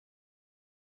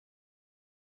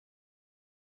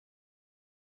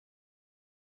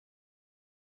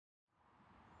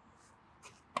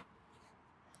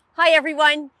Hi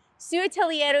everyone, Sue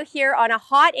Italiano here on a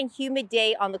hot and humid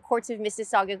day on the courts of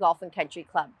Mississauga Golf and Country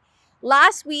Club.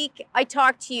 Last week, I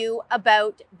talked to you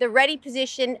about the ready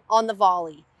position on the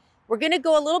volley. We're going to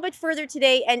go a little bit further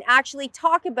today and actually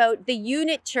talk about the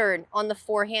unit turn on the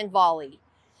forehand volley.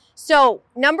 So,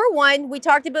 number one, we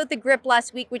talked about the grip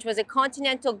last week, which was a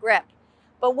continental grip.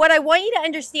 But what I want you to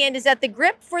understand is that the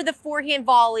grip for the forehand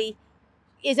volley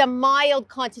is a mild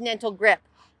continental grip.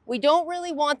 We don't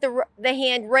really want the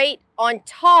hand right on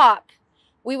top.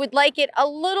 We would like it a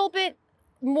little bit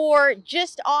more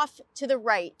just off to the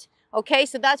right. Okay,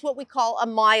 so that's what we call a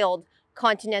mild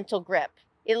continental grip.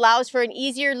 It allows for an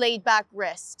easier laid back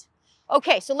wrist.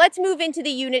 Okay, so let's move into the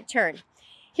unit turn.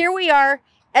 Here we are,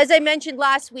 as I mentioned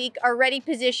last week, our ready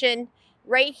position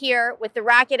right here with the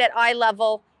racket at eye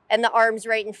level and the arms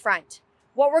right in front.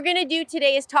 What we're gonna do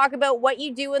today is talk about what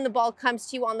you do when the ball comes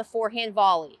to you on the forehand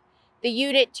volley. The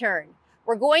unit turn.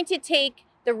 We're going to take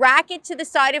the racket to the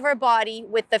side of our body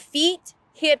with the feet,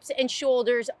 hips, and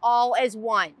shoulders all as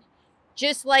one,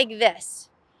 just like this.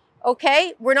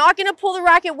 Okay, we're not gonna pull the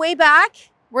racket way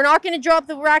back. We're not gonna drop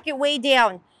the racket way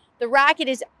down. The racket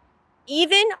is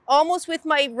even, almost with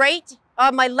my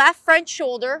my left front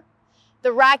shoulder.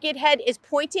 The racket head is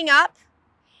pointing up,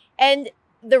 and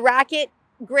the racket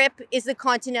grip is the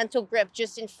continental grip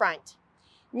just in front.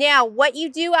 Now, what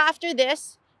you do after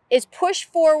this is push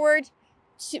forward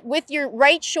with your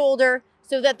right shoulder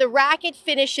so that the racket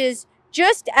finishes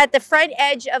just at the front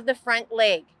edge of the front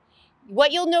leg.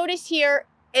 What you'll notice here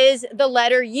is the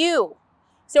letter U.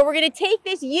 So we're going to take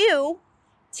this U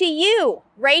to U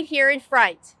right here in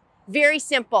front. Very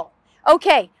simple.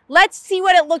 Okay, let's see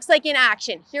what it looks like in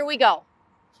action. Here we go.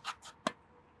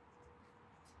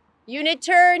 Unit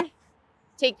turn,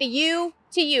 take the U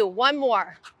to U. One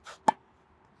more.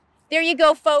 There you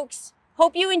go, folks.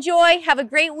 Hope you enjoy. Have a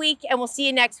great week, and we'll see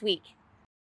you next week.